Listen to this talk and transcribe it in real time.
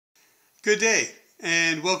Good day,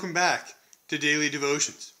 and welcome back to Daily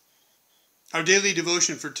Devotions. Our daily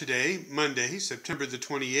devotion for today, Monday, September the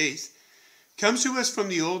 28th, comes to us from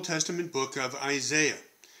the Old Testament book of Isaiah,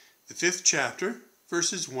 the 5th chapter,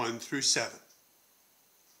 verses 1 through 7.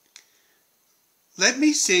 Let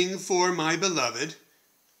me sing for my beloved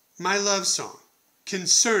my love song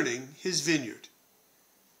concerning his vineyard.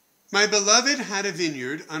 My beloved had a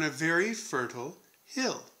vineyard on a very fertile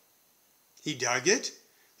hill. He dug it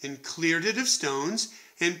and cleared it of stones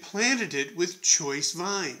and planted it with choice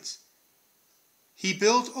vines. He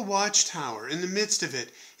built a watchtower in the midst of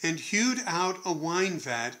it and hewed out a wine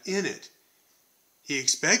vat in it. He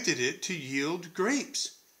expected it to yield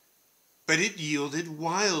grapes, but it yielded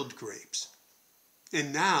wild grapes.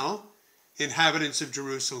 And now, inhabitants of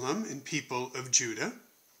Jerusalem and people of Judah,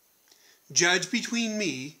 judge between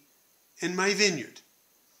me and my vineyard.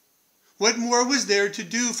 What more was there to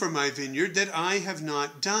do for my vineyard that I have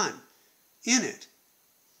not done in it?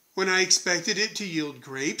 When I expected it to yield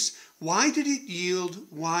grapes, why did it yield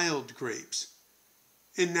wild grapes?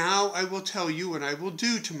 And now I will tell you what I will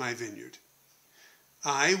do to my vineyard.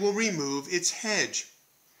 I will remove its hedge,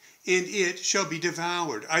 and it shall be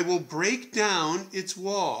devoured. I will break down its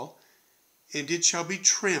wall, and it shall be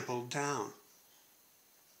trampled down.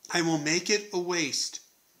 I will make it a waste.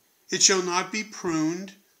 It shall not be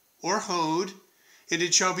pruned or hoed, and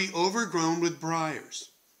it shall be overgrown with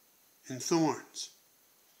briars and thorns.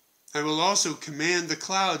 I will also command the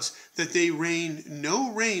clouds that they rain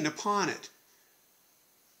no rain upon it.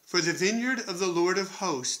 For the vineyard of the Lord of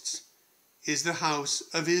hosts is the house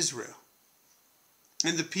of Israel,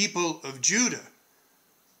 and the people of Judah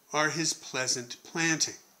are his pleasant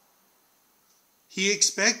planting. He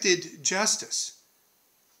expected justice,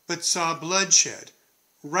 but saw bloodshed,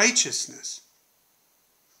 righteousness,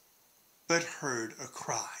 but heard a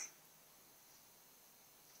cry.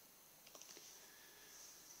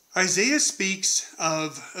 Isaiah speaks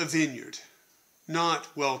of a vineyard, not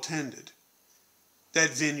well tended.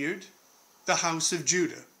 That vineyard, the house of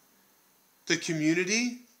Judah, the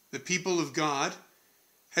community, the people of God,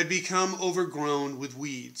 had become overgrown with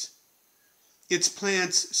weeds, its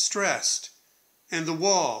plants stressed, and the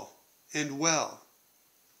wall and well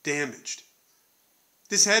damaged.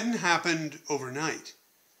 This hadn't happened overnight.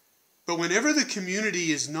 But whenever the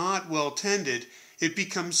community is not well tended, it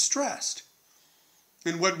becomes stressed.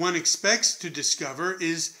 And what one expects to discover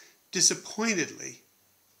is disappointedly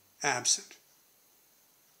absent.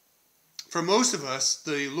 For most of us,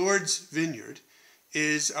 the Lord's vineyard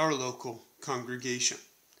is our local congregation.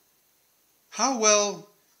 How well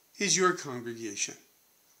is your congregation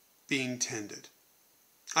being tended?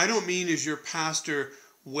 I don't mean is your pastor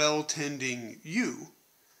well tending you.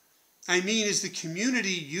 I mean, is the community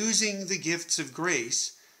using the gifts of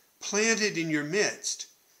grace planted in your midst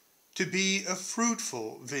to be a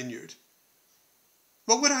fruitful vineyard?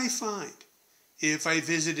 What would I find if I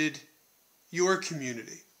visited your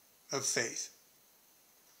community of faith?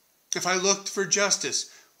 If I looked for justice,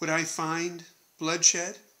 would I find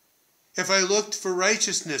bloodshed? If I looked for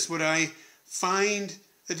righteousness, would I find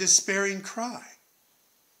a despairing cry?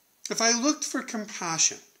 If I looked for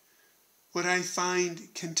compassion, would I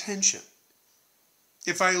find contention?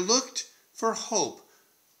 If I looked for hope,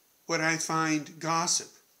 would I find gossip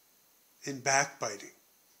and backbiting?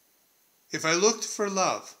 If I looked for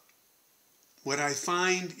love, would I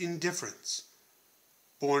find indifference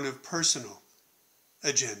born of personal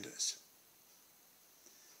agendas?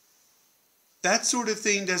 That sort of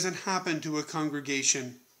thing doesn't happen to a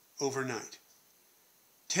congregation overnight.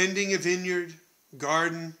 Tending a vineyard,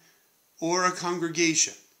 garden, or a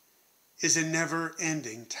congregation is a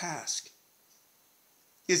never-ending task.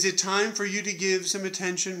 Is it time for you to give some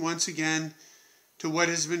attention once again to what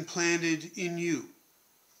has been planted in you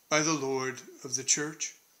by the Lord of the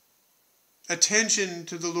church? Attention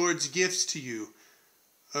to the Lord's gifts to you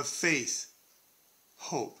of faith,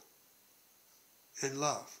 hope, and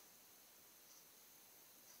love.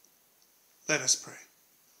 Let us pray.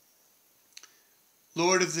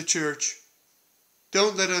 Lord of the church,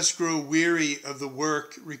 don't let us grow weary of the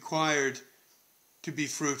work required to be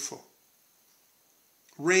fruitful.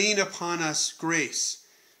 Rain upon us grace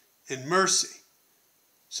and mercy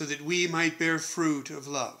so that we might bear fruit of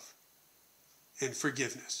love and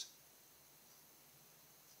forgiveness.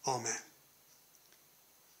 Amen.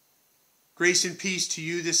 Grace and peace to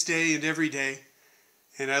you this day and every day,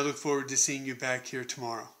 and I look forward to seeing you back here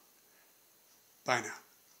tomorrow. Bye now.